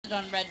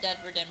commented on Red Dead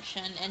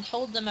Redemption and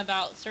told them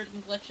about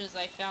certain glitches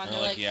I found.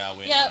 They're like, yeah,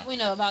 we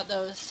know about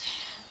those.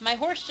 My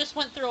horse just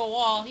went through a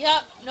wall.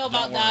 Yep, know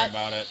about that.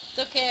 Don't worry about it. It's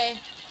okay.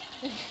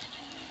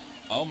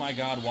 Oh my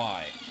god,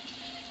 why?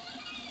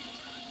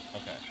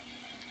 Okay.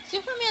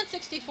 Superman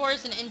 64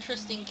 is an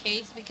interesting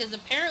case because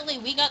apparently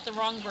we got the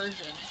wrong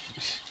version.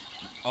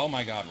 Oh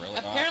my god, really?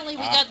 Apparently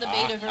we got the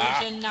beta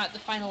version, not the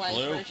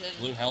finalized version.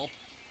 Blue, help.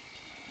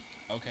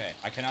 Okay,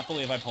 I cannot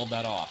believe I pulled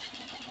that off.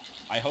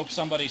 I hope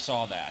somebody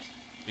saw that,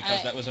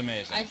 because that was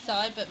amazing. I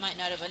saw it, but might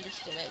not have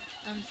understood it.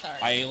 I'm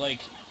sorry.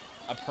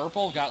 A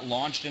purple got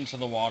launched into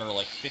the water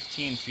like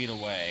 15 feet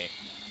away,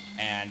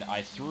 and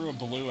I threw a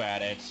blue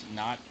at it,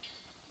 not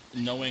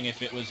knowing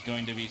if it was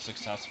going to be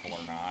successful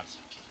or not,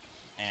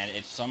 and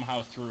it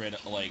somehow threw it,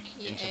 like,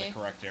 into the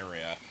correct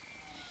area.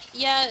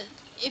 Yeah,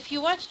 if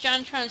you watch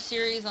JonTron's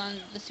series on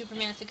the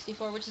Superman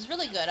 64, which is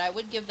really good, I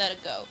would give that a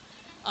go.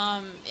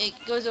 It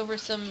goes over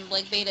some,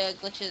 like, beta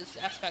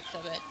glitches aspects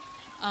of it.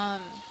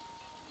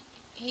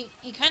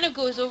 He kind of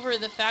goes over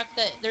the fact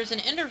that there's an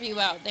interview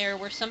out there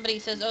where somebody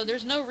says, oh,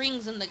 there's no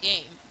rings in the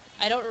game.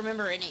 I don't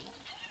remember any.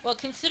 Well,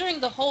 considering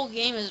the whole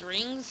game is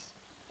rings,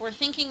 we're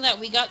thinking that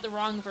we got the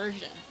wrong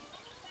version.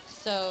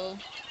 So,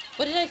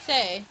 what did I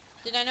say?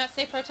 Did I not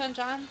say Proton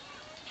John?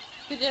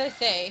 Who did I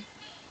say?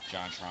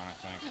 JonTron, I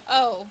think.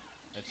 Oh.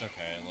 It's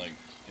okay, like,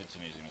 it's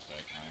an easy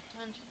mistake,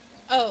 right?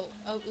 Oh,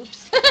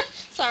 oops.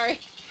 Sorry.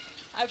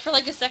 For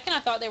like a second, I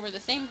thought they were the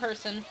same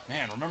person.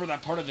 Man, remember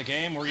that part of the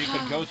game where you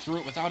could go through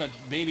it without a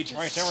baby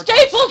Triceratops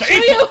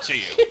stapled to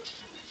you?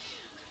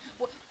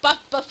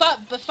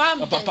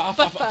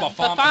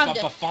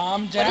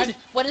 Dad?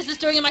 What is this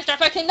doing in my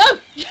Starfighter thing? No!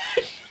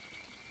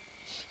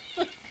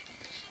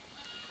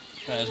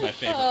 That is my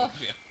favorite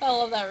review. I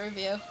love that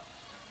review.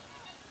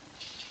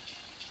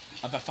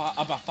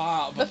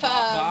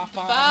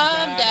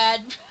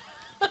 Dad.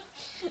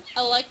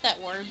 I like that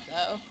word,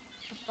 though.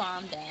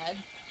 Dad.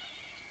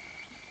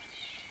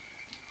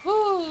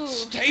 Whew.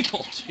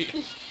 Staple to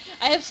you.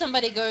 I have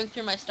somebody going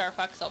through my Star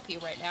Fox LP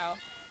right now.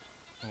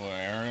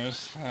 Where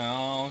is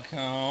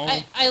Falco?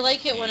 I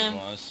like it when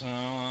That's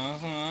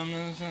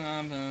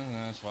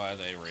why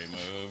they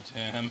removed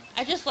him.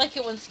 I just like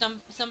it when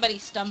somebody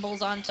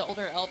stumbles onto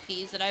older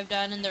LPs that I've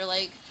done and they're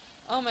like,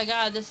 oh my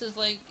god, this is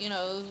like, you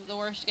know, the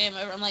worst game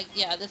ever. I'm like,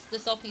 yeah,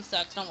 this LP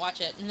sucks, don't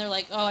watch it. And they're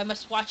like, oh, I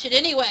must watch it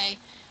anyway.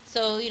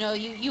 So, you know,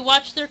 you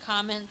watch their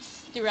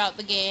comments throughout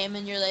the game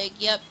and you're like,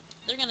 yep,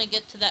 they're gonna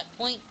get to that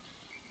point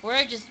where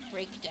I just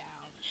break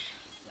down.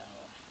 So...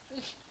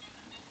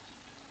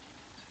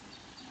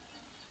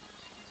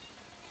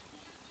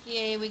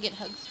 Yay, we get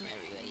hugs from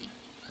everybody.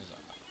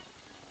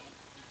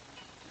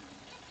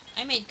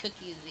 I made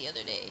cookies the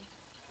other day.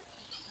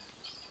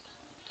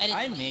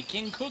 I'm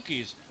making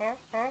cookies.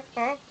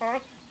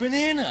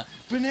 Banana!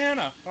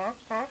 Banana!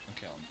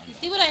 Okay, you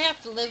see what I have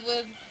to live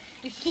with?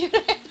 You see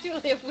what I have to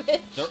live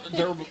with?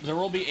 There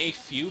will be a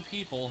few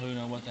people who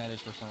know what that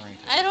is referring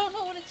to. I don't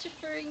know what it's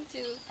referring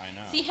to. I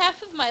know. See,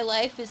 half of my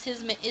life is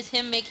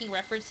him making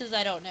references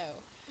I don't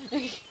know.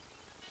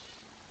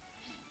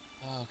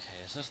 Okay,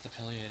 is this the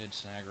pileated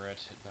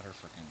snagret? It better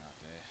freaking not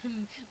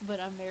be. But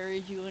I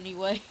married you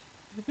anyway.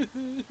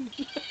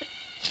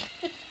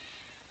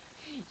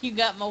 You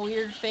got my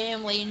weird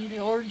family in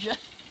Georgia.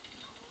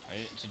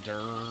 It's a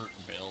dirt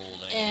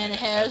building. And it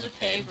has a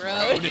paved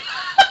road.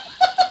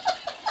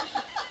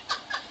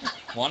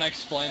 Want to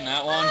explain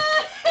that one?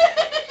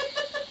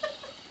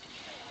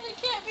 It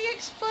can't be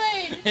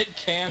explained. It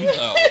can,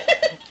 though.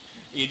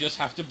 You just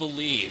have to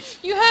believe.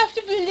 You have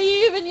to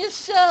believe in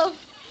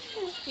yourself.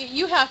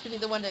 You have to be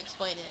the one to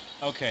explain it.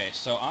 Okay,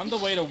 so on the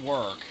way to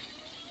work,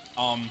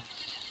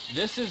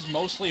 this is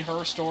mostly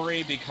her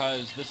story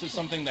because this is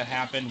something that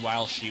happened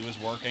while she was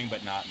working,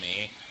 but not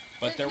me.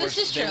 But they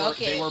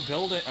were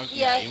building.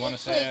 Yeah, you want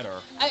to say it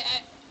or?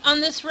 On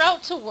this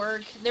route to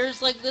work,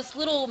 there's like this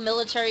little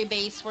military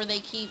base where they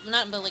keep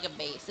not like a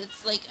base.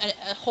 It's like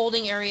a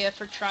holding area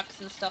for trucks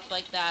and stuff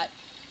like that.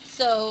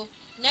 So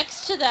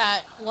next to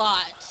that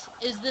lot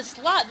is this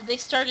lot that they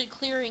started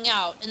clearing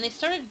out, and they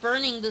started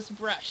burning this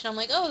brush. And I'm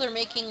like, oh, they're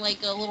making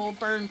like a little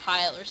burn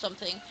pile or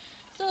something.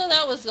 So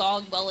that was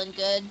all well and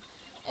good.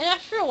 And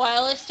after a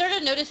while, I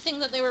started noticing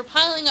that they were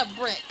piling up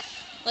bricks,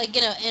 like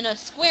in a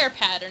square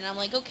pattern. I'm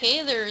like,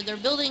 okay, they're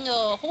building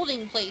a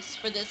holding place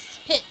for this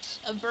pit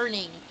of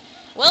burning.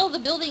 Well, the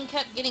building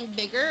kept getting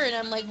bigger, and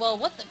I'm like, well,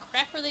 what the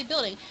crap are they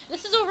building?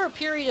 This is over a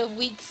period of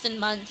weeks and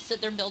months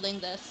that they're building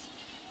this.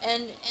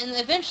 And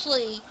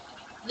eventually,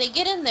 they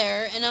get in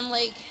there, and I'm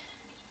like,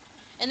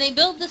 and they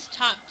build this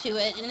top to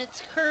it, and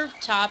it's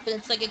curved top, and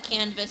it's like a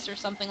canvas or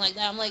something like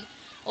that. I'm like,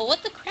 well,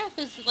 what the crap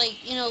is, like,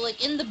 you know,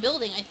 like, in the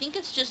building? I think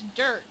it's just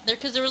dirt.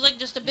 Because there was, like,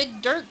 just a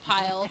big dirt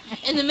pile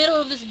in the middle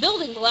of this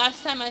building the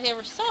last time I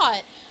ever saw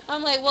it.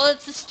 I'm like, well,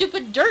 it's a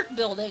stupid dirt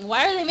building.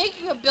 Why are they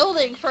making a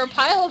building for a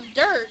pile of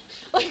dirt?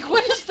 Like,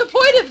 what is the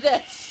point of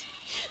this?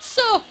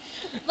 So,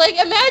 Like,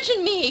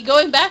 imagine me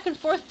going back and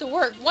forth to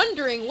work,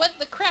 wondering what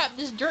the crap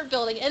this dirt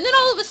building, and then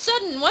all of a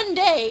sudden, one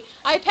day,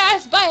 I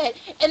pass by it,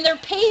 and they're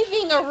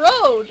paving a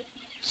road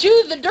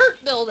to the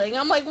dirt building.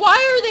 I'm like, why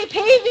are they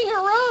paving a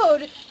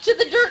road to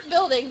the dirt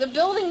building, the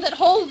building that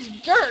holds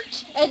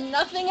dirt and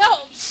nothing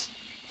else?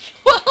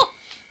 Well,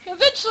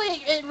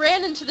 eventually it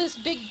ran into this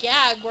big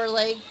gag where,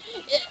 like,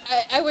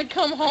 I would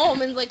come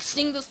home and, like,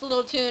 sing this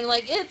little tune,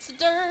 like, it's a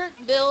dirt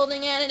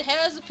building and it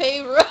has a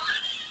paved road.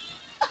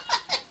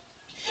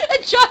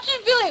 And Josh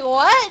would be like,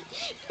 what?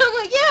 I'm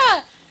like,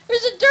 yeah,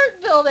 there's a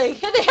dirt building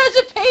and it has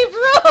a paved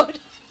road.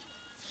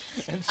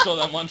 And so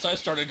then once I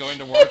started going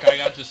to work, I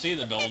got to see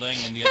the building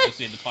and you get to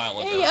see the pile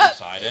of dirt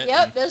inside it.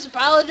 Yep, there's a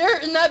pile of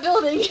dirt in that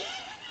building.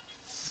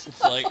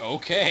 It's like,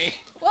 okay,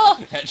 well,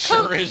 that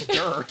sure is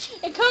dirt.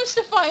 It comes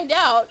to find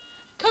out,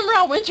 come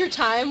around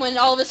wintertime when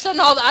all of a sudden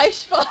all the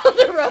ice falls on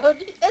the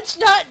road, it's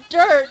not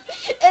dirt,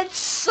 it's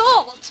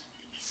salt.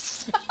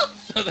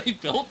 So they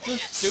built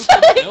this stupid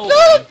building. building.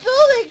 Built a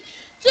building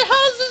to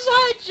house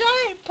this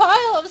giant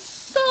pile of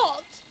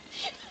salt.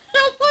 And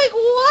I'm like,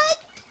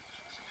 what?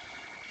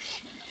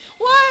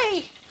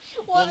 Why?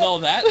 Well,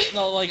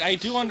 like, I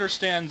do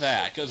understand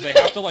that, because they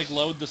have to, like,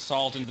 load the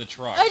salt into the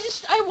truck.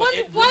 I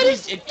wonder, why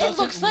does it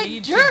looks like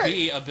need dirt? to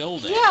be a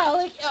building. Yeah,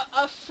 like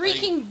a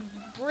freaking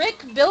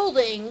brick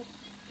building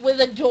with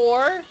a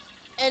door,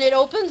 and it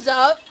opens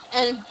up,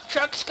 and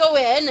trucks go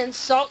in, and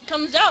salt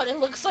comes out. It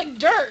looks like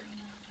dirt.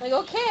 Like,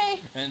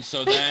 okay. And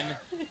so then,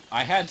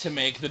 I had to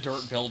make the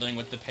dirt building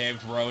with the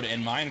paved road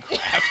in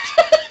Minecraft.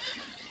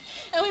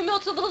 And we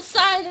built a little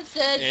sign that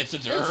said, It's a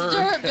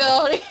dirt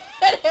building,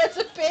 and it's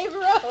a paved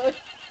road.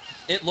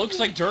 It looks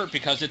like dirt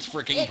because it's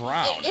freaking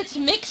brown. It's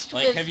mixed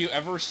like, with... have you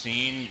ever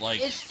seen,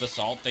 like, the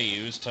salt they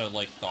use to,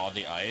 like, thaw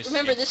the ice?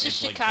 Remember, this is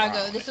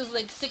Chicago. Like, this is,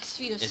 like, 6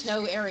 feet of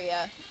snow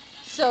area.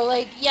 So,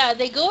 like, yeah,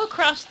 they go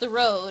across the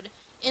road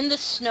in the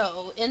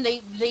snow, and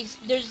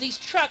there's these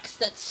trucks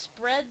that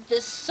spread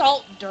this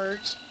salt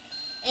dirt,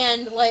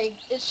 and,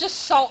 like, it's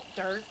just salt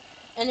dirt,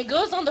 and it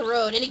goes on the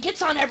road, and it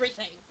gets on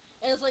everything.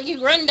 And it's like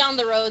you run down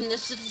the road, and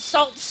this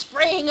salt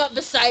spraying up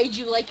beside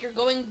you like you're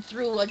going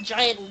through a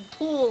giant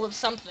pool of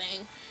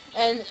something.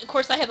 And, of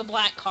course, I have a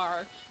black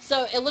car,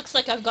 so it looks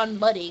like I've gone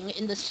mudding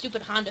in this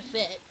stupid Honda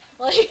Fit.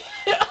 Like,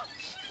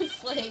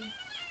 it's like,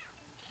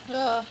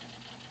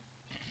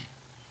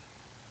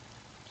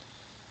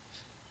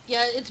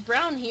 yeah, it's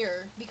brown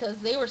here, because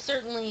they were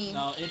certainly...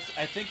 No,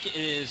 I think it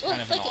is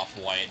kind of an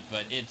off-white,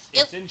 but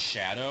it's in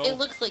shadow. It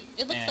looks like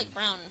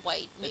brown and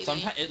white, maybe.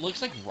 It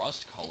looks like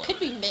rust color. It could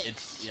be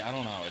mixed. I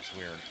don't know, it's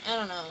weird. I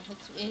don't know,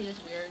 it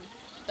is weird,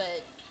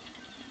 but...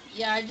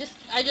 Yeah,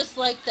 I just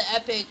like the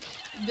epic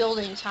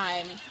building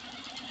time.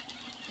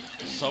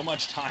 So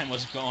much time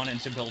was gone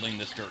into building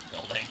this dirt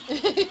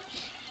building.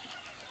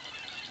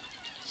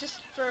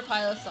 Just for a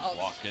pile of salt.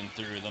 Walking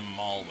through the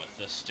mall with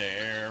the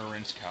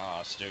Starence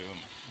costume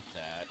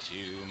that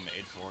you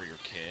made for your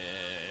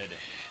kid.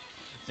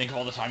 Think of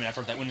all the time and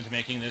effort that went into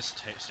making this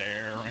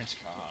Starence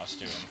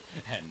costume,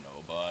 and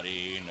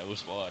nobody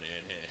knows what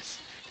it is.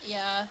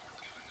 Yeah.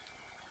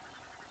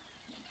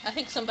 I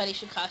think somebody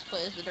should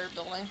cosplay as the dirt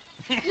building.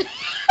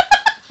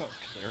 Oh,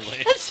 clearly.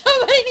 And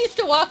somebody needs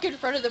to walk in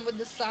front of them with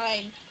the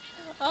sign.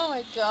 Oh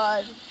my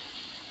god.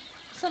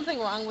 Something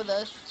wrong with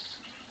us.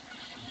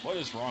 What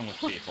is wrong with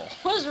people?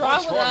 What is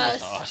wrong with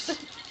us?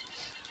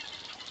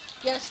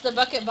 Yes, the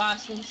Bucket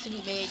Boss needs to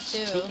be made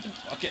too.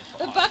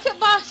 The Bucket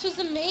Boss was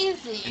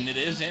amazing. And it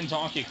is in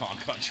Donkey Kong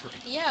Country.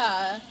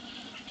 Yeah.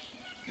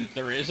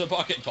 There is a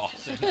Bucket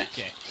Boss in that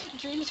game.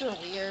 Dreams are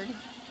weird.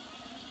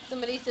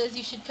 Somebody says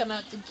you should come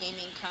out to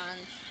gaming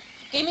cons.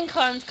 Gaming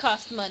cons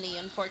cost money,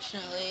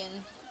 unfortunately,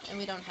 and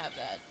we don't have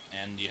that.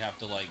 And you have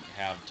to, like,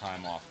 have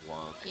time off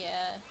work.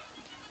 Yeah.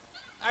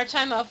 Our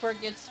time off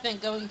work gets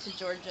spent going to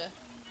Georgia.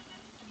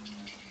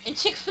 And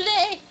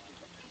Chick-fil-A!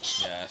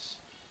 Yes.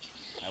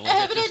 I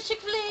haven't had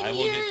Chick-fil-A in I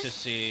will years. get to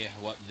see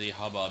what the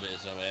hubbub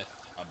is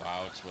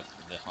about with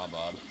the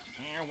hubbub.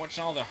 Yeah, what's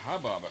all the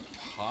hubbub?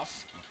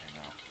 Puff? Okay,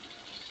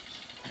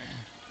 no.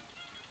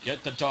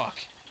 Get the duck.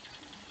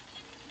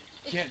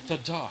 Get the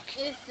duck.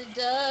 It's the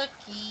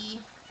ducky.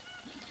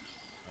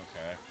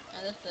 Okay.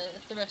 That's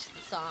the rest of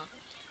the song.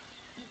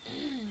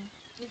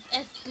 It's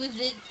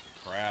exquisite.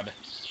 Crab.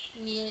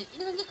 Yeah, you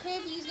know the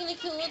crab, he's gonna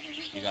kill all the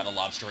people. You got a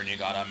lobster and you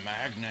got a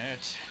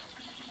magnet.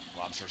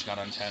 Lobster's got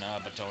antenna,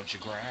 but don't you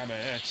grab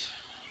it.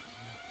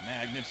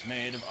 Magnet's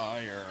made of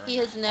iron. He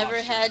has never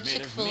Lobster's had made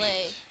of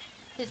Chick-fil-A. meat.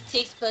 His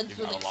taste buds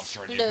You will got a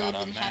lobster and explode you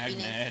got a in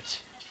magnet.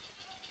 happiness.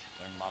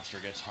 When lobster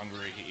gets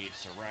hungry, he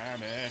eats a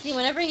rabbit. See,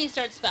 whenever he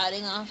starts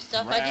spouting off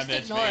stuff, I just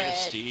Rabbit's ignore made of it.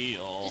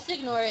 steel. Just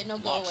ignore it and it'll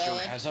go Lobster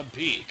away. has a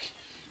beak.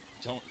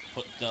 Don't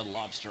put the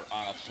lobster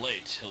on a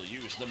plate. He'll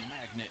use the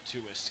magnet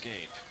to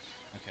escape.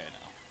 Okay,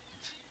 no.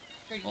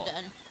 Are you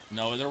done?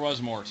 No, there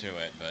was more to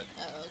it, but...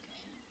 Oh,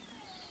 okay.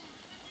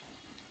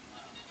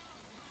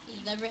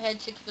 He's never had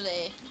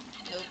Chick-fil-A.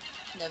 Nope,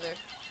 never.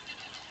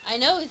 I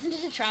know, isn't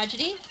it a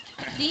tragedy?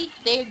 See,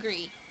 they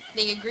agree.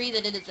 They agree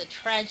that it is a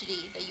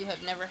tragedy that you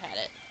have never had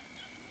it.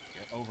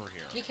 Get over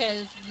here.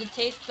 Because the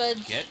taste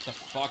buds... Get the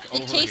fuck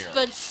The over taste here.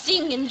 buds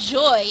sing in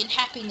joy and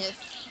happiness.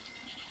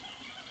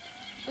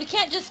 We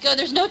can't just go,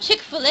 there's no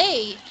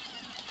Chick-fil-A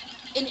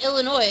in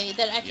Illinois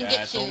that I can Yeah,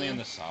 get it's to. only in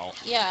the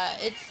south. Yeah,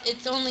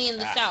 it's only in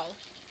the south.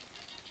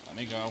 Let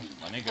me go.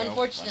 Let me go.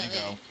 Unfortunately. Let me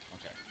go.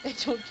 Okay. I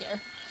don't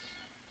care.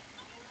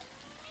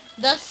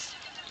 Thus,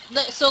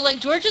 so like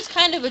Georgia's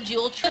kind of a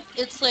dual trip.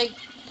 It's like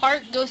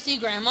part go see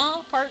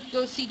grandma, part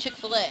go see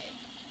Chick-fil-A.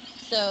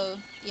 So,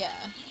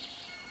 yeah.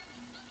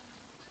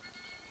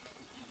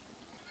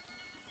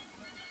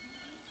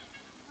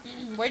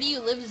 Where do you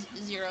live,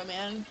 Zero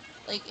Man?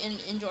 Like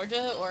in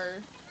Georgia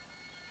or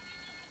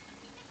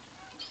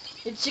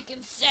the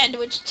chicken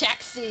sandwich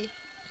taxi?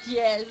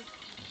 Yes.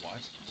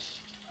 What?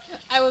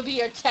 I will be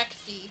your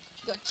taxi.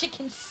 Your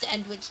chicken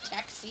sandwich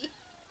taxi.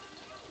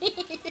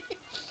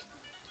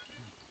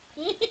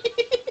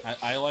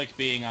 I like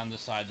being on the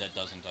side that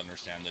doesn't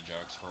understand the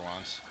jokes for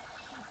once.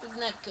 Isn't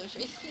that kosher?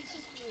 It's just,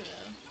 you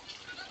know.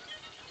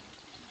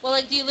 Well,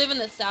 like, do you live in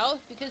the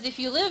South? Because if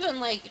you live in,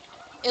 like,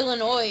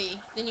 Illinois,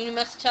 then you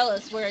must tell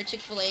us where a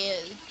Chick-fil-A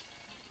is.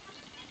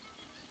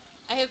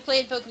 I have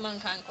played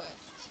Pokemon Conquest.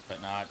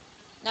 But not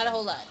Not a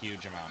whole lot.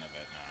 huge amount of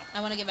it, no.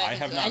 I want to get back I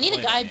into have it. not I need a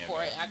played guide any of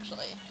for it. it,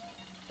 actually.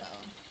 So.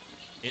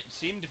 It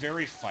seemed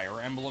very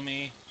Fire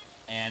Emblem-y,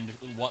 and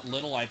what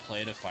little I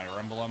played of Fire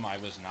Emblem, I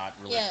was not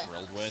really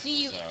thrilled with.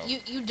 See, so.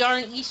 you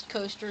darn East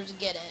Coasters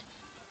get it.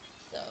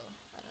 So,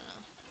 I don't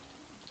know.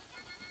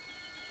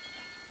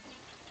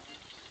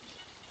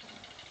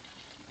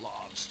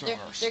 Lobster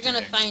They're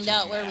gonna find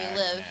out where we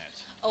live.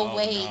 Oh,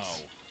 wait.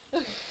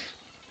 No.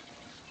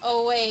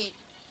 Oh, wait.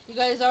 You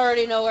guys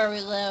already know where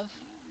we live.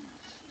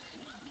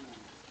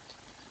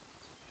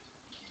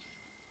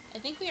 I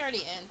think we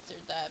already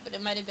answered that, but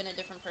it might have been a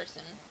different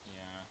person.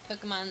 Yeah.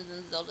 Pokemon's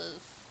and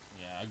Zelda's.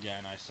 Yeah,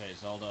 again, I say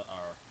Zelda,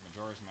 or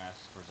Majora's Mask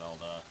for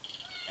Zelda,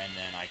 and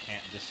then I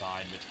can't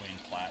decide between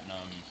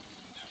Platinum,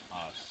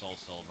 Soul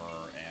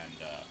Silver, and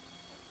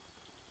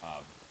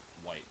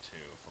White 2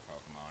 for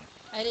Pokemon.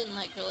 I didn't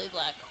like really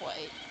Black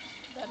White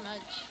that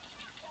much.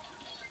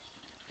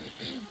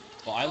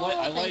 Well, I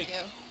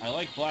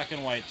like Black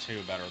and White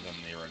 2 better than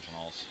the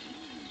originals.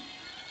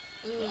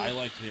 But I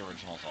liked the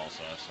originals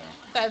also,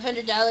 so.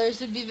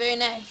 $500 would be very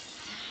nice.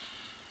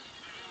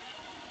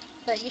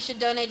 But you should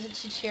donate it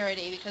to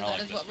charity because that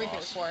is what we're here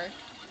for.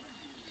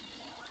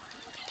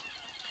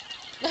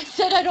 I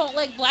said I don't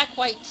like Black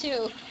White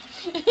too.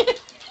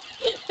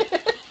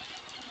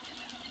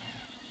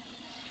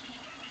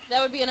 That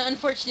would be an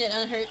unfortunate,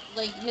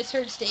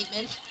 misheard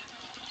statement.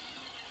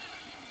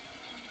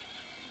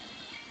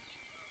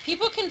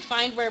 People can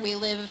find where we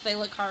live if they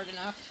look hard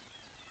enough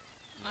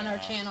on our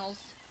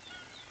channels.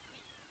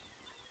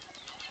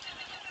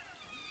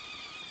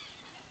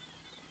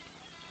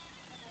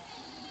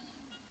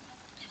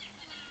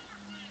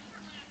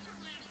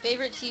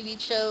 Favorite TV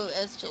show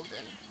as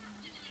children?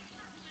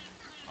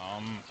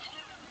 God,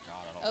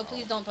 I don't know.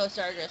 Please don't post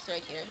our address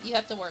right here. You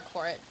have to work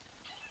for it.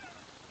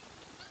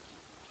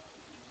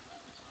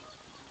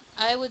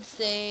 I would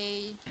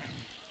say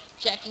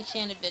Jackie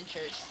Chan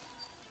Adventures.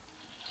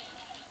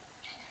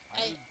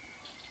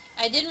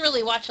 I didn't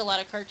really watch a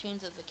lot of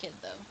cartoons as a kid,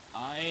 though.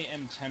 I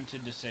am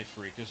tempted to say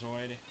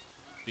Freakazoid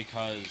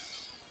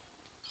because,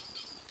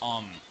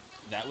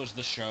 that was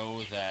the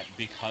show that,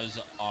 because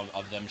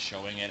of them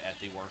showing it at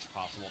the worst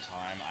possible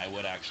time, I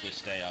would actually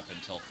stay up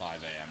until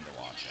 5 a.m. to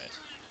watch it.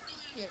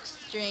 You're a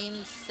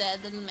strange,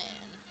 sad little man.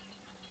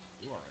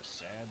 You are a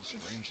sad,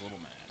 strange little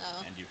man,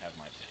 and you have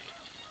my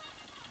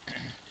pity.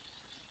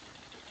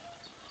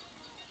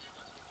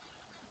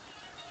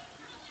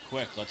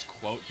 Quick, let's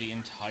quote the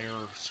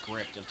entire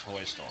script of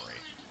Toy Story.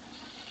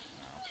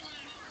 No.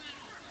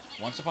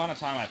 Once upon a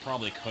time, I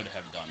probably could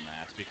have done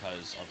that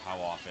because of how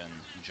often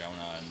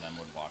Jonah and them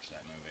would watch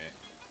that movie.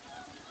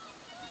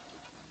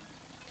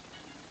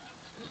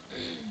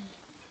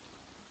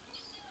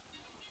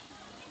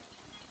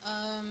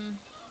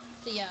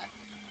 So yeah.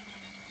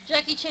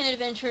 Jackie Chan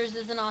Adventures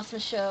is an awesome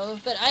show,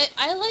 but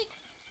I like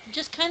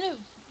just kind of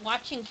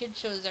watching kid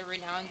shows every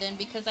now and then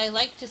because I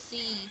like to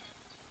see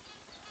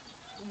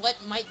what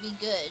might be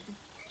good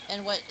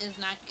and what is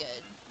not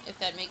good, if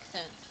that makes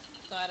sense.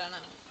 So I don't know.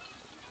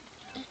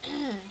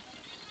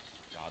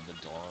 God, the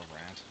Dora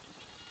rant.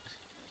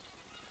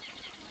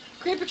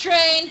 Creeper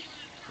train!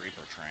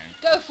 Creeper train.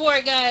 Go for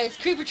it, guys!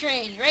 Creeper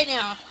train, right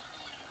now!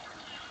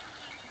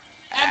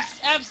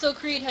 Absol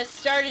Creed has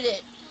started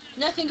it.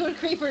 Nothing but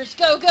creepers.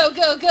 Go, go,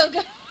 go, go,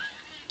 go!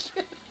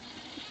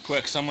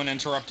 Quick, someone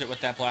interrupt it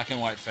with that black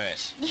and white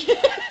face.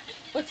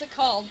 What's it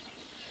called?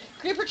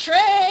 Creeper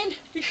train!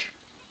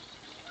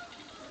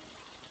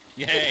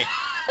 Yay!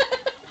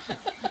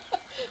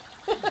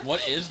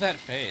 What is that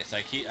face?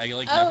 I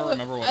never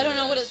remember what it is. I don't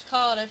know what it's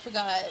called. I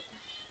forgot.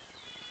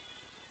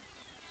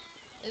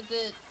 Is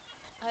it?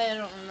 I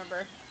don't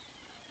remember.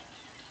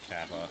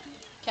 Kappa.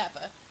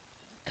 Kappa.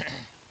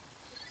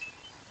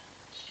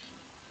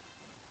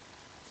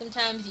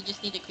 Sometimes you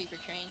just need a creeper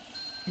train.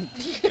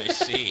 I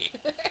see.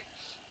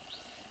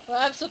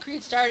 Well, Absol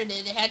Creed started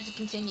it. It had to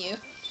continue.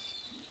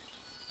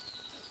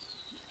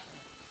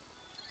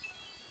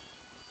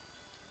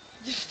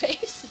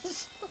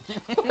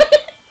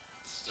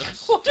 So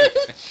What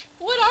stupid.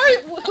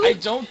 I are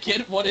don't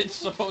get what it's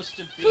supposed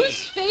to be.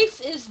 whose face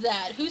is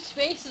that? Whose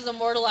face is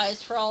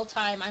immortalized for all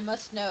time? I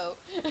must know.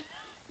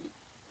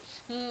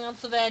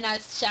 That's a very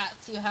nice chat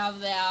you have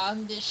there.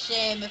 I'm just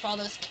shame if all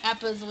those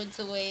kappas went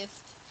to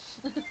waste.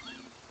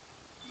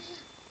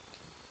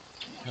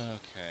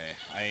 Okay,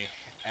 I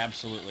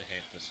absolutely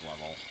hate this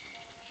level.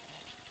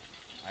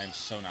 I'm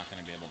so not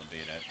going to be able to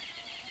beat it.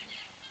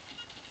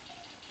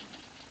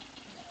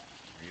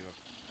 Are you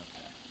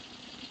okay?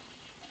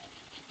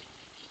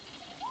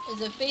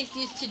 Is a face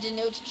used to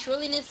denote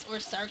trolliness or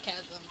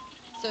sarcasm.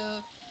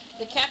 So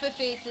the kappa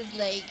face is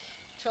like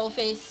troll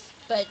face,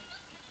 but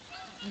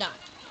not.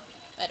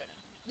 I don't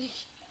know.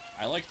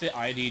 I like the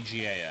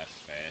IDGAF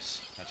face.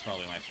 That's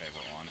probably my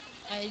favorite one.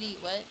 ID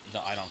what? The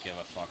I don't give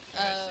a fuck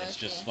face. Oh, It's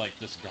just like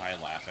this guy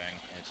laughing.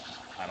 It's just,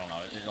 I don't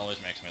know. It always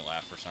makes me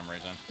laugh for some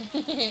reason.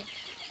 okay.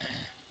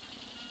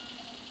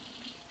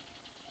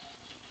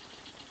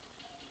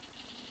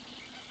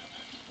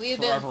 We have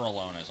been Forever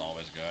Alone is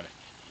always good.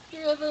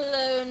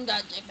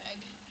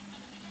 foreveralone.jpg.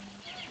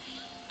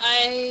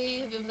 I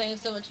have been playing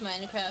so much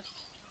Minecraft.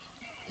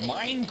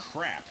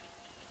 Minecraft.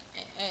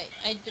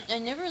 I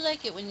never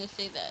like it when you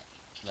say that.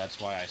 That's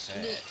why I say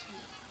it.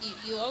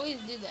 You always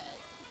do that.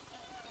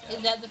 Yep.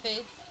 Is that the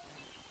face?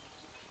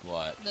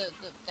 What? The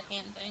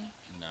hand thing?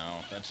 No,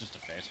 that's just a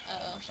face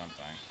palm or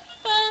something.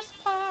 Face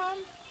palm.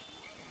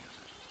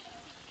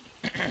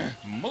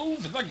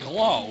 Move the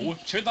glow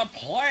to the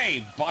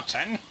play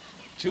button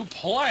to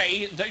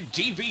play the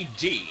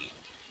DVD.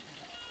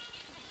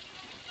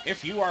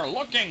 If you are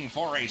looking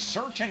for a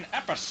certain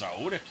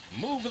episode,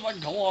 move the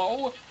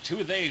glow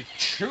to the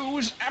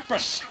choose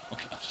episode.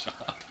 Oh, shut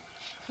up.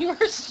 You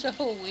are so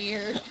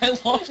weird. I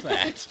love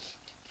that.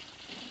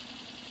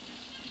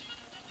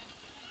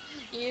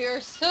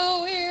 You're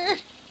so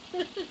weird.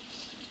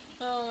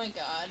 Oh my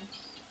god.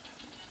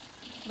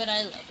 But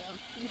I love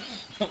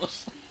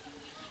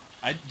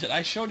him.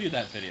 I showed you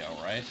that video,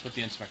 right? With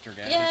the Inspector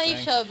Gadget Yeah, thing?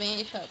 you showed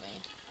me.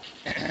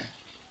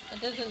 That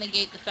doesn't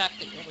negate the fact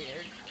that you're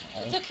weird.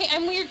 No. It's okay,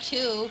 I'm weird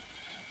too.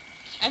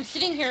 I'm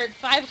sitting here at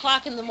 5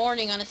 o'clock in the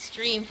morning on a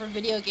stream for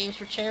video games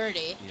for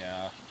charity.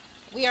 Yeah,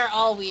 We are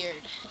all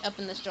weird up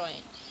in this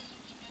joint.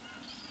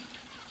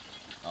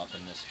 up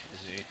in this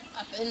hizzy.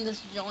 Up in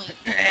this joint.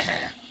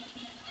 That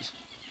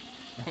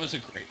was a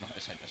great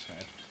noise I just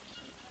made.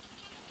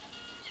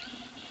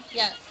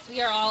 Yes,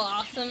 we are all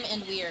awesome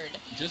and weird.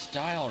 Just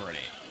die already.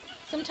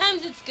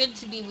 Sometimes it's good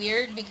to be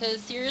weird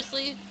because,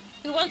 seriously,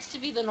 who wants to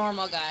be the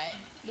normal guy?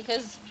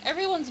 Because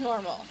everyone's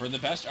normal. For the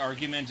best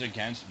argument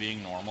against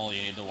being normal,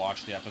 you need to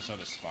watch the episode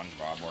of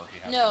SpongeBob where he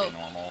has to be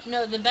normal.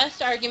 No, the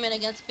best argument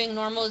against being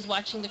normal is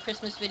watching the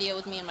Christmas video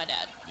with me and my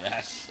dad.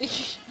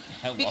 Yes.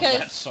 I love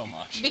that so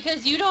much.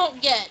 Because you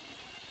don't get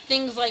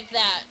things like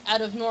that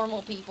out of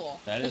normal people.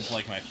 That is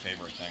like my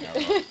favorite thing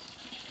ever.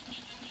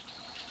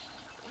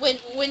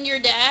 When your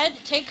dad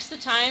takes the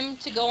time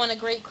to go on a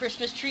great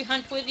Christmas tree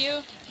hunt with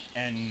you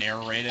and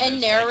narrate it and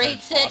as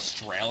narrates like an it.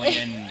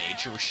 Australian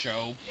nature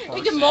show person.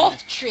 Like a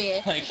moth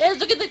tree. Like,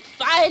 look at the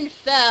fine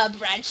fir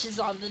branches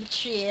on the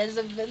tree. There's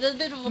a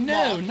bit of a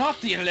no, moth.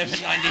 not the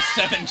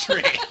 1197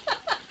 tree.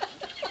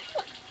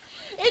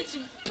 It's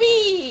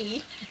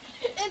bee.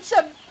 It's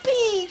a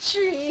bee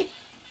tree.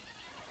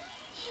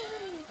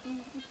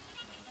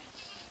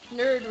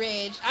 Nerd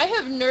rage. I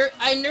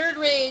nerd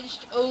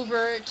raged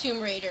over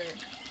Tomb Raider,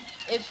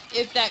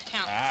 if that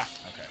counts. Ah,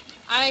 okay.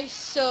 I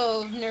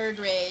so nerd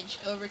rage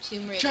over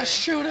Tomb Raider. Just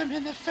shoot him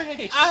in the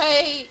face.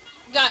 I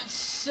got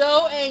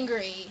so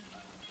angry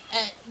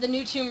at the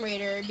new Tomb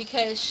Raider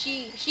because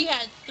she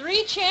had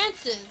 3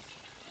 chances,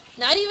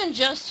 not even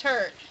just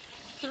her,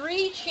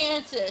 3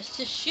 chances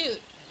to shoot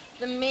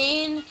the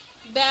main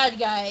bad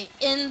guy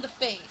in the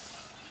face.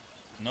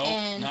 Nope,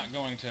 and not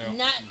going to.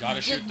 Not, Gotta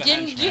shoot the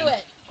didn't henchman. do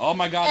it. Oh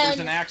my god, there's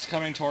And- an axe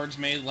coming towards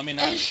me. Let me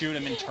not shoot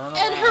him and turn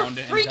And her around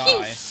and freaking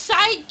die.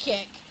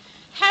 sidekick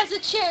has a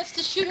chance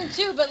to shoot him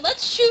too, but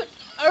let's shoot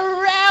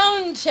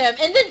around him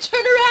and then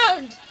turn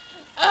around.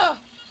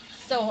 Oh,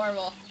 so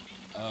horrible.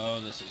 Oh,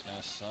 this is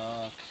gonna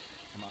suck.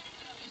 Come on.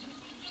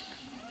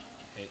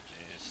 I hate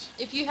this.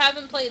 If you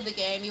haven't played the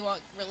game, you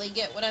won't really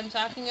get what I'm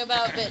talking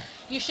about, but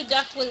you should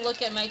definitely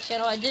look at my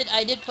channel. I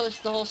did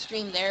post the whole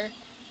stream there.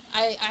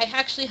 I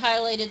actually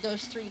highlighted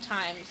those 3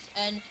 times,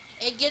 and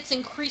it gets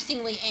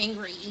increasingly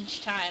angry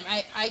each time.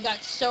 I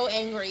got so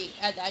angry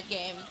at that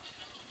game.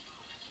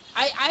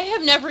 I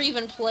have never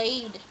even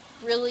played,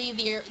 really,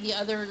 the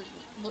other,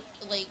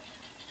 like,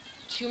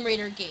 Tomb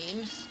Raider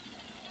games.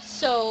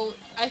 So,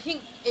 I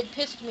think it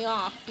pissed me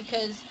off,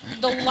 because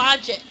the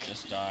logic,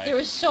 Just die. there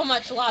was so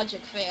much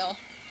logic fail.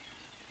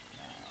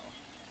 No.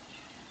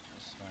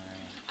 This thing.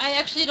 I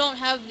actually don't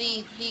have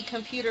the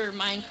computer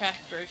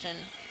Minecraft version.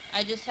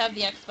 I just have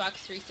the Xbox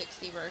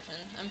 360 version.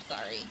 I'm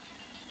sorry.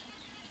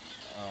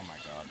 Oh my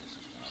god, this is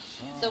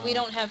gonna suck. So we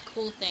don't have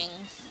cool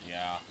things.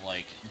 Yeah,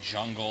 like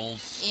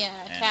jungles. Yeah,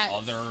 and cats.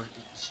 other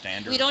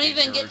standard We don't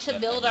even get features to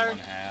that build everyone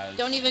has.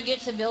 don't even get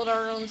to build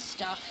our own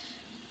stuff.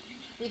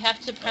 We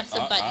have to press a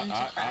button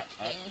to crack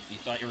things. You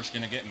thought you were just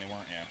gonna get me,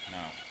 weren't you?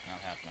 No,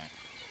 not happening.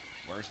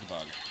 Where's the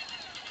bug?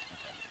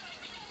 Okay.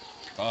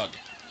 Bug.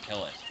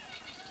 Kill it.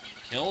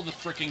 Kill the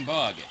freaking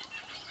bug.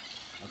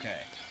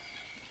 Okay.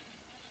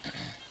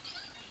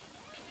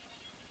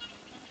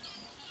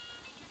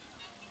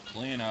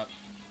 Clean up.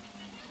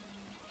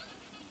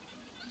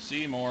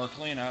 Seymour,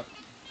 clean up.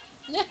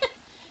 I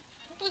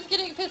was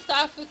getting pissed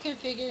off with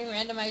configuring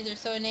randomizer,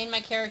 so I named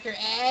my character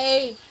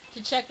A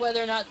to check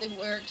whether or not they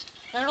worked.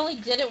 Not only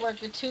did it work,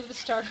 but 2 of the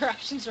starter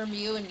options were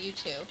Mew and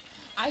Mewtwo.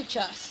 I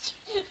just...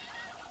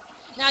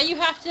 Now you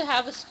have to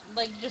have just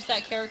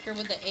that character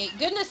with the 8.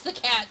 Goodness, the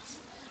cats!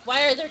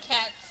 Why are there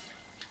cats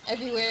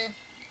everywhere?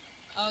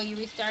 Oh, you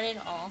restarted?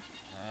 Oh.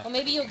 Well,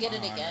 maybe you'll get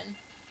it again.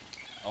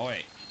 Oh,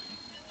 wait.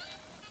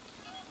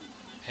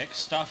 Pick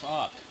stuff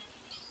up.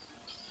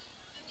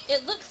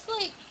 It looks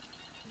like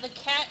the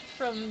cat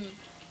from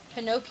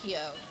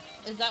Pinocchio.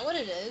 Is that what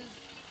it is?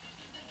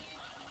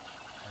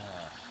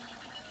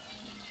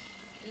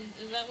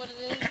 Is that what it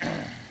is?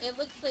 It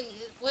looks like...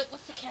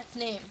 What's the cat's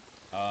name?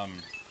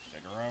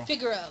 Figaro?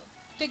 Figaro.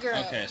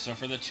 Okay, so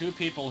for the 2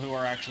 people who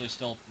are actually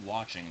still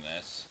watching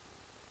this,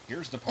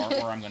 here's the part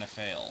where I'm gonna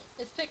fail.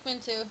 It's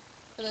Pikmin 2,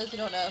 for those who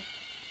don't know.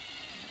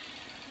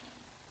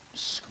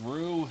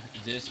 Screw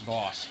this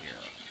boss here.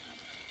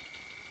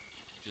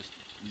 Just...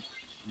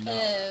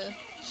 No.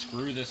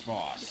 Screw this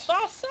boss. This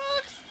boss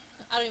sucks!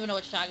 I don't even know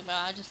what you're talking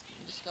about. I'm just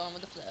going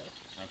with the flow.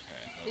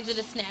 Okay. Is it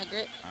a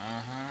Snagret?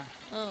 Uh-huh.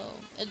 Oh.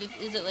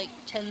 Is it like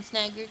 10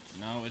 Snagrets?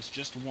 No, it's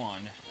just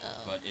 1,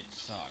 but it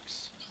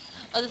sucks.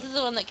 Oh, this is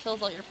the one that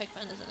kills all your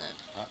Pikmin, isn't it?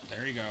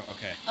 There you go.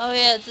 Okay. Oh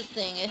yeah, it's this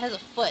thing. It has a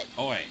foot.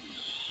 Oh, wait.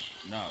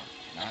 No.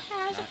 Not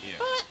you.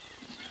 Foot.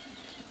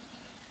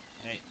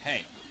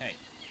 Hey.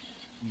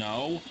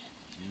 No.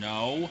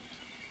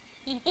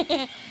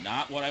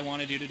 Not what I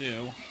wanted you to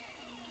do.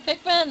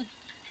 Pikmin!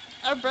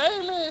 Obey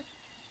me!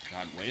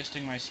 God,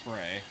 wasting my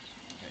spray.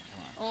 Okay,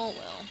 come on. Oh,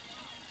 well.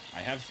 I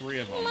have 3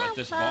 of them, but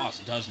this boss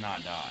does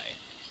not die.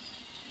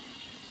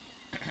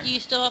 Do you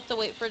still have to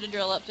wait for it to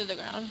drill up through the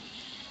ground?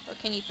 Or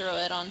can you throw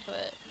it onto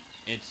it?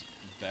 It's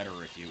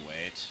better if you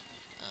wait.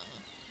 Oh.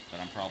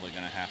 But I'm probably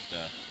gonna have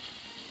to...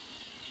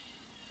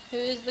 Who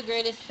is the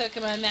greatest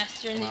Pokemon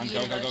master in the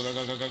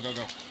universe?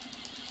 Go.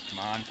 Come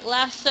on.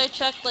 Last I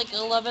checked, like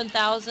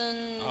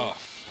 $11,050, Oh,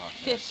 fuck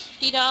this.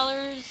 something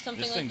like that.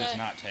 This thing does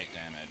not take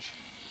damage.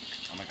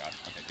 Oh my god.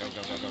 Okay, go.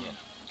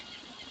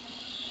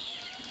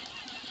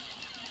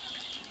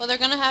 Well, they're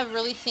gonna have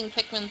releasing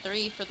Pikmin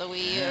 3 for the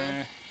Wii U.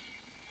 It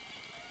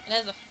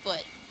has a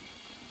foot.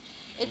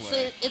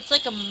 It's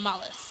like a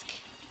mollusk.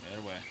 Get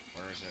away.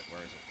 Where is it?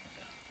 Okay.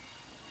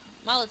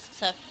 Mollusks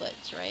have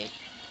foots, right?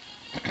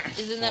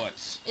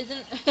 Foots.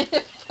 Isn't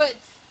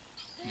foots?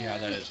 Yeah,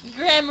 that is.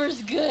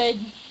 Grammar's good.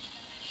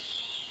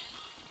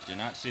 Do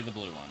not see the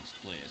blue ones,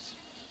 please.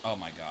 Oh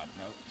my god,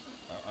 no.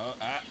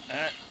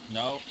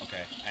 No.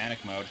 Okay,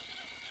 panic mode.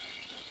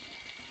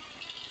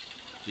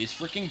 These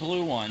freaking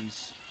blue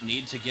ones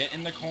need to get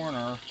in the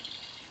corner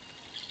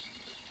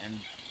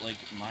and, like,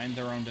 mind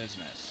their own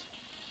business.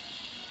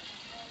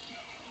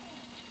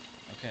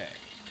 Okay.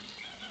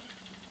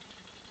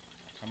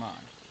 Come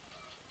on.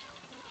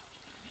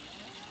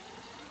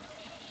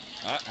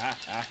 I'm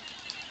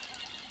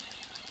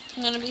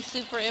gonna be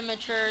super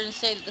immature and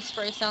say that the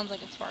spray sounds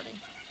like it's farting.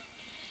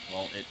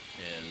 Well, it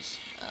is.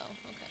 Oh,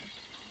 okay.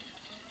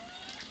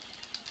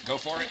 Go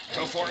for it!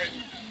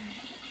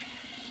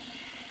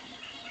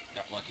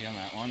 Got lucky on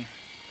that one.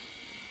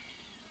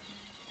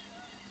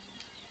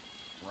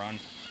 Run.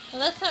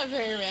 Well, that's not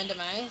very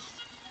randomized.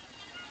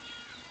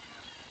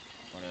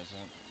 What is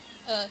it?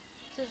 It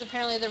says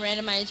apparently the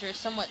randomizer is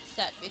somewhat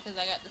set because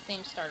I got the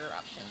same starter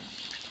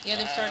options. The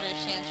other starters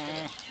changed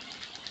it.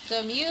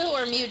 So Mew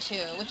or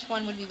Mewtwo, which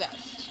one would be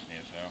best?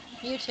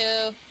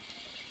 Mewtwo.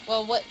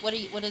 Well, what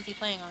is he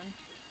playing on?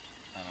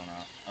 I don't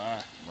know.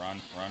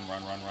 Run.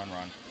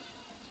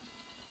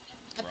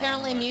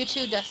 Apparently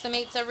Mewtwo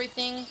decimates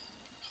everything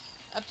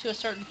up to a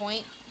certain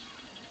point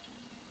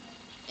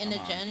in a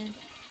gen.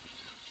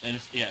 And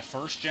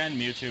first gen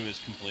Mewtwo is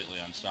completely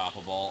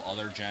unstoppable.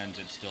 Other gens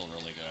it's still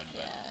really good.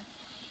 But... Yeah.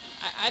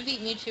 I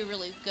beat Mewtwo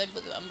really good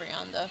with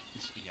Umbreon though.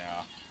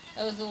 Yeah.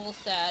 That was a little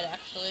sad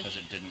actually. Because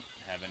it didn't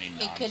have any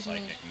non-psychic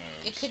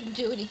moves. It couldn't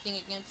do anything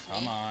against me.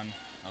 Come on.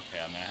 Okay,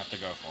 I'm gonna have to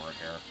go for it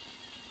here.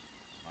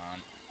 Come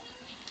on.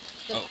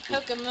 The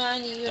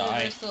Pokemon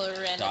Universal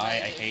Randomizer.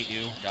 Die, I hate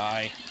you.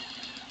 Die.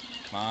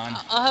 Come on.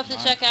 I'll have to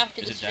check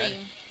after the stream.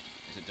 Dead?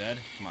 Is it dead?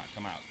 Come on,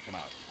 come out.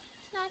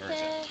 It's not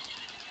dead.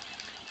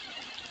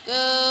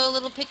 Go,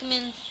 little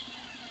Pikmin.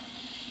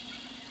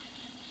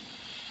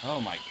 Oh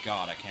my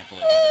god, I can't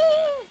believe I did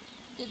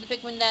that. Did the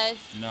Pikmin die?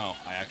 No,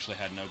 I actually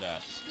had no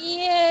deaths.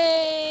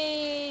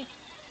 Yay!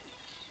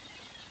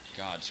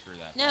 God, screw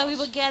that Now boss. we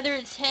will gather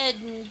its head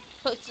and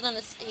post it on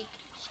a stake.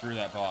 Screw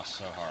that boss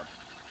so hard.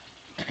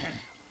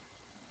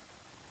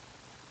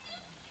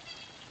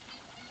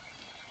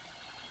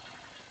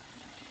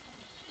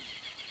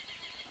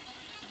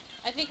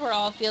 I think we're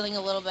all feeling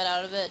a little bit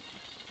out of it.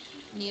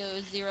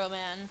 Neo Zero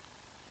Man.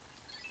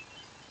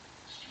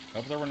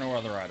 Hope there were no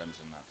other items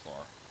in that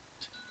floor.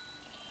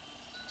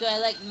 Do I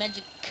like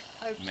magic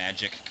carp?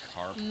 Magic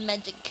carp.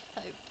 Magic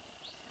carp.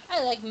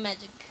 I like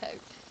magic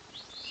carp.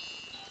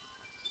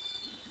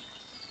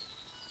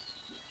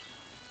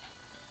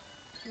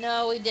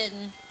 No, we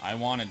didn't. I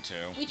wanted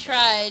to. We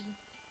tried,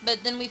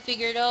 but then we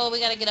figured, oh, we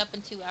gotta get up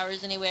in 2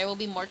 hours anyway. We'll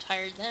be more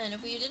tired then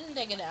if we didn't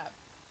take a nap.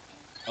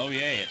 Oh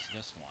yay, it's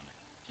this one.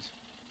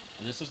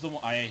 This is the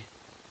one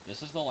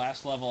This is the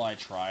last level I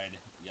tried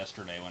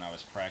yesterday when I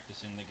was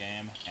practicing the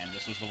game, and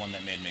this was the one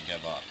that made me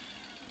give up.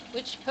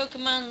 Which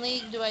Pokemon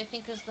League do I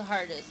think is the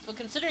hardest? Well,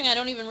 considering I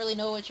don't even really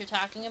know what you're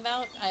talking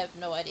about, I have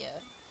no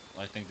idea.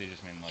 I think they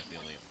just mean like the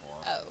Elite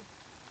Four. Oh,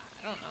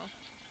 I don't know.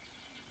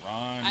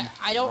 Run.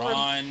 I don't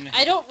run.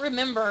 I don't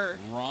remember.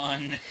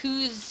 Run.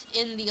 Who's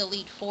in the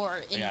Elite Four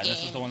in Yeah, games.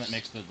 this is the one that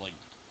makes the like.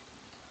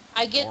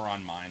 I get.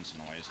 Boron Mines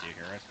noise. Do you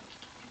hear it?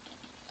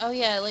 Oh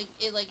yeah, like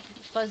it like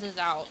fuzzes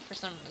out for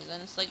some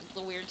reason. It's like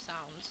the weird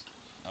sounds.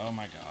 Oh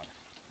my god.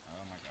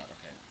 Oh my god.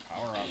 Okay,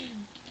 power up.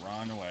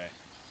 Run away.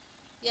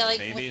 Yeah, like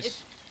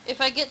babies.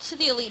 if I get to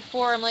the Elite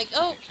Four, I'm like,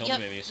 oh, Okay,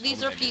 yep,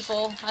 these are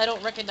people. I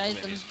don't recognize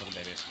them. Kill the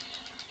babies.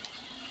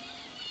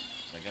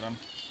 Did I get them?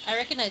 I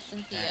recognize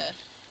Cynthia,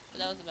 but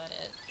that was about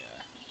it.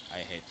 Yeah, I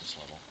hate this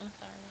level. I'm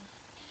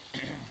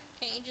sorry.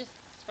 Can't you just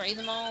spray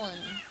them all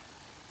and...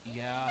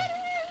 Yeah,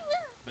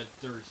 but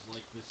there's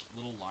like this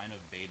little line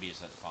of babies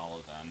that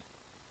follow them,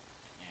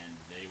 and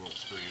they will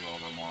screw you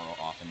over more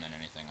often than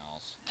anything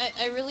else.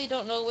 I really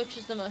don't know which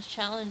is the most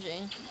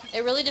challenging.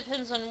 It really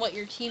depends on what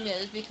your team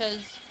is,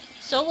 because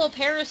Solo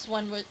Paris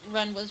run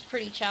was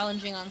pretty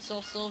challenging on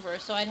Soul Silver,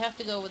 so I'd have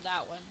to go with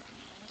that one.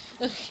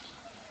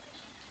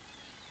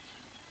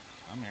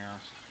 I'm here.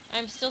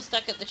 I'm still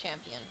stuck at the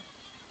champion.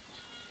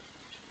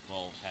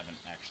 Well, haven't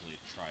actually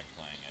tried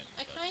playing it.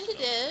 I kinda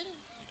did.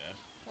 You did?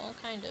 Well,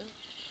 kind of.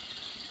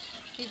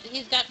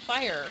 He's got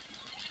fire.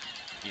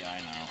 Yeah, I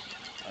know.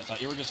 I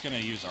thought you were just gonna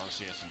use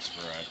Arceus and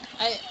screw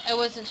it. I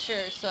wasn't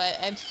sure, so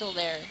I'm still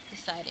there,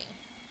 deciding.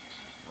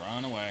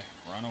 Run away.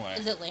 Run away.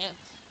 Is it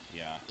Lance?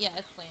 Yeah. Yeah,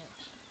 it's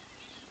Lance.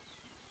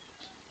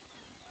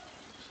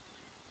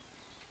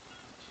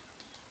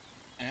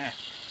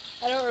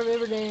 I don't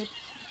remember names.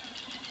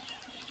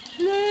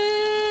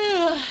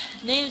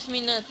 Names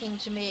mean nothing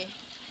to me.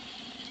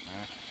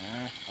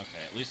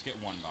 Okay, at least get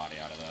one body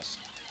out of this.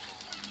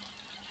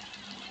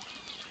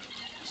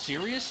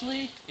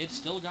 Seriously? It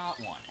still got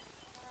one.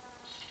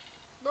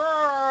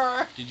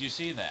 Brrr. Did you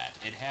see that?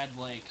 It had,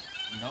 like,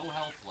 no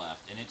health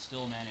left, and it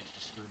still managed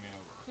to screw me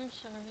over. I'm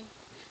sorry.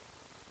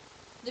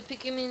 The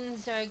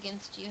Pikmins are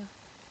against you.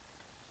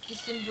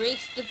 Just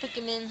embrace the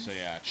Pikmin. So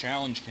yeah,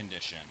 challenge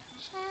condition.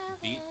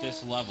 Beat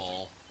this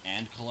level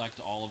and collect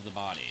all of the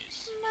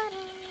bodies.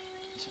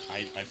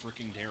 I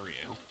freaking dare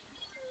you.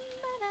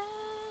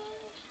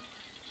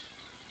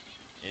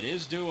 It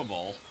is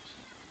doable,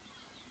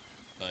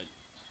 but...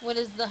 What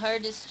is the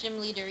hardest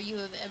gym leader you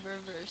have ever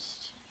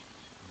versed?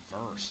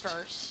 Versed?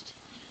 Versed.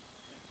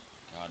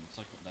 God, it's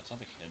like, that's how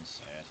the kids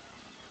say it.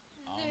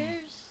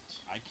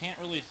 Versed. I can't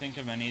really think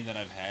of any that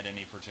I've had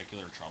any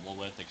particular trouble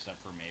with, except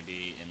for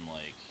maybe in,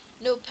 like...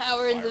 No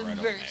power in the Red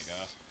verse.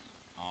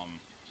 Omega.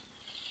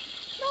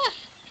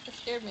 That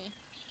scared me.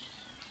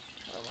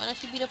 Well, why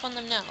don't you beat up on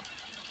them now?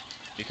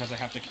 Because I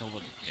have to kill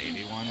the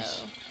baby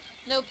ones? Oh.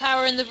 No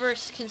power in the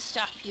verse can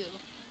stop you.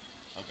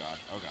 Oh god,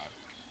 oh god.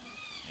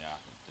 Yeah,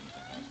 didn't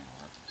think that was gonna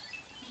work.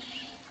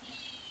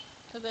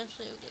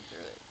 Eventually we'll get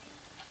through it.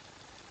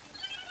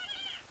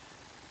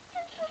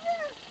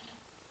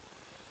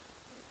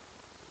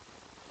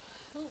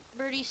 Oh,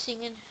 birdie's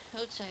singing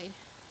outside.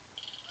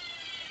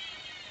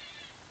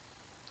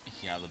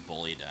 Yeah, the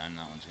bully den,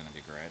 that one's gonna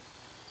be great.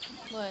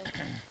 What?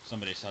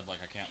 Somebody said,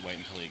 like, I can't wait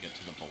until you get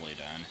to the bully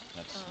den.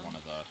 That's one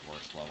of the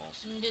worst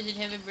levels. Does it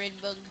have a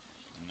bread bug?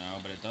 No,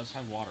 but it does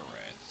have water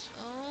wraiths.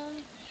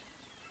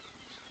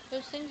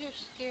 Those things are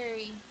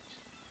scary.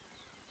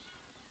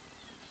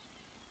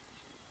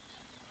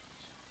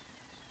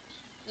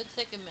 Looks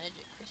like a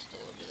magic crystal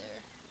over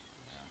there.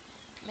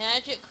 Yeah.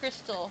 Magic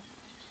crystal.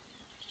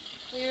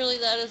 Clearly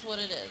that is what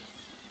it is.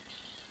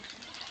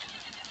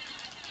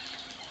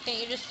 Can't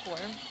you just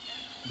swarm?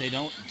 They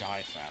don't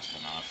die fast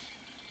enough.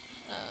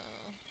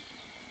 Oh.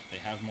 They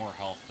have more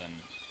health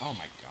than... Oh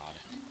my god.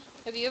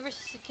 Have you ever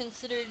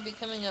considered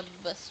becoming a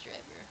bus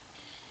driver?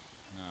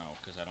 No,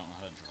 because I don't know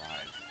how to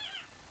drive.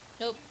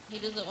 Nope, he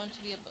doesn't want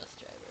to be a bus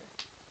driver.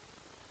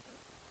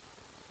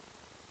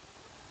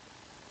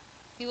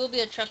 He will be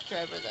a truck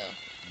driver, though.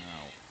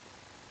 No.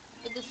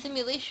 But the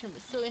simulation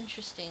was so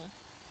interesting.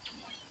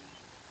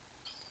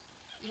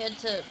 You had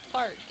to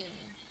park and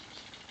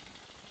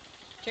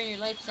turn your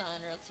lights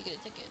on or else you get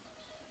a ticket.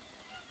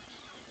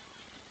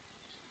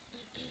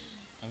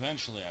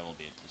 Eventually I will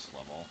beat this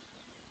level.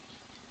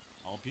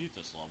 I'll beat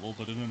this level,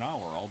 but in an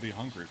hour I'll be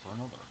hungry for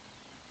another.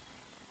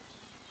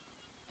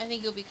 I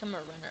think you'll become a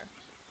runner.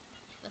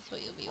 That's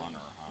what you'll be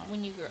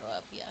when you grow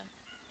up, yeah.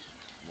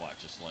 What,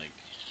 just like...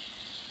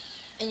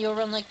 And you'll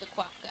run like the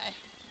quack guy.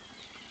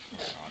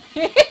 Oh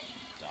god.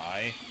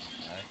 Die.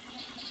 Okay.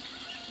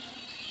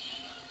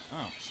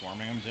 Oh,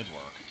 swarming him did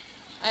work.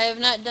 I have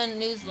not done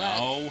No,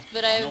 Nuzlocke,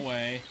 but run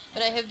away.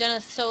 I have done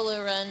a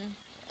solo run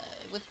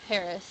with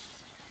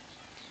Paris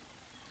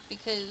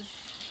because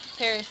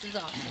Paris is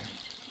awesome.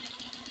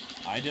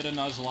 I did a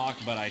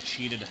Nuzlocke, but I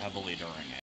cheated heavily during it.